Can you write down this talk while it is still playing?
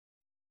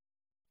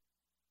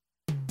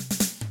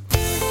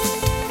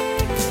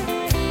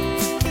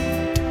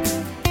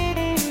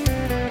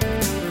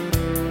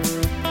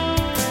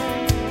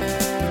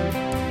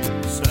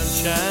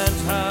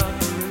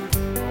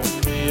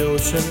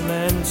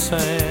ocean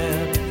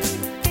sand.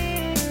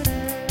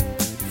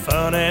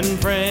 Fun and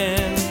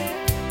friends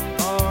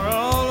are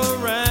all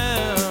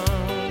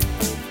around.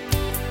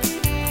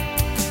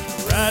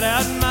 Right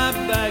out in my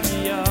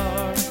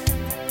backyard,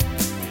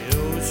 the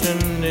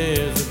ocean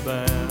is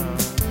abound.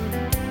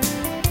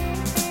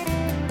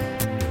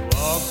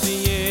 Walk the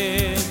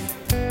edge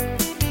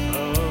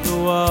of the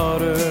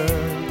water,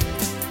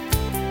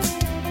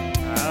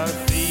 our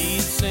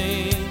feet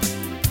sink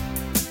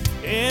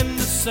in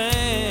the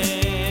sand.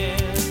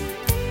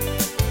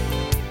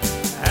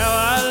 How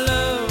I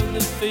love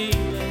the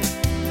feeling,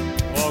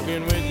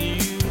 walking with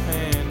you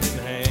hand in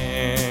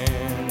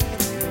hand.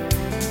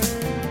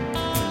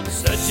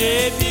 Such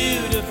a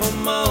beautiful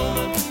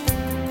moment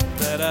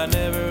that I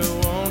never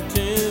want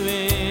to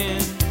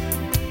end.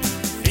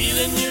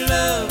 Feeling your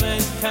love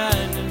and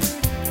kindness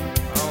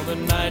on the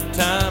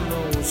nighttime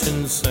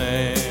ocean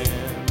sand.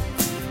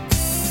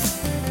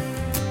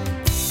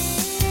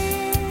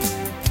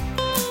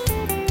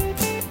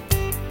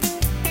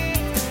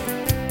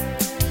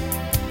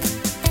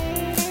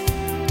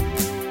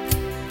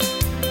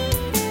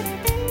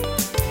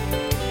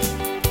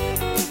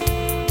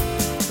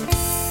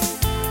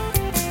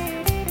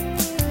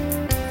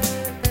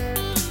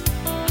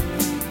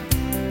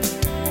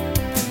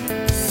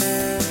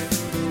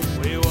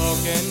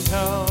 And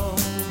talk,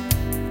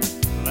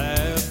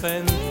 laugh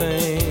and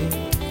think,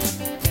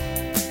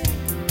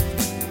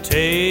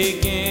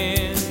 take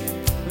in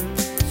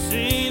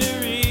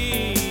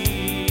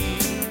scenery.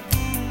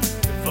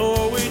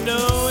 Before we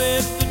know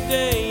it, the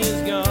day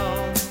is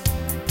gone,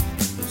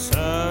 the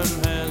sun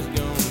has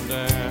gone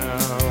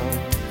down.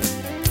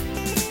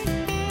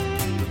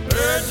 The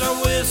birds are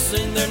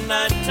whistling their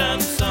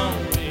nighttime song,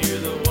 we hear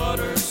the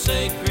water's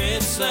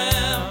sacred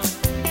sound.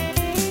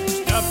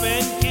 Stop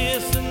and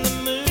kiss in the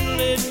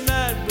moonlit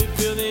night, we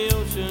feel the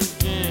ocean's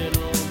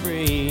gentle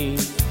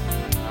breeze.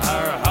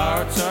 Our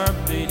hearts are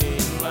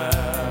beating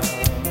loud.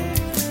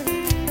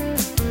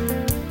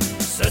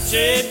 Such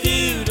a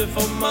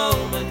beautiful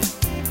moment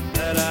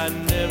that I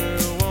never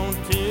want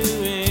to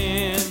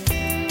end.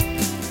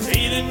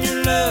 Feeling your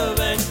love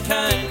and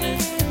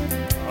kindness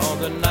on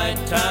the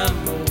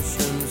nighttime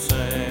ocean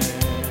sand.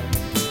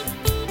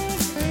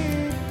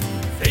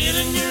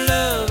 Feeling your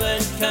love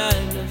and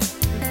kindness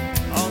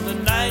on the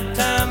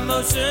nighttime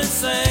ocean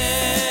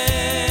sand.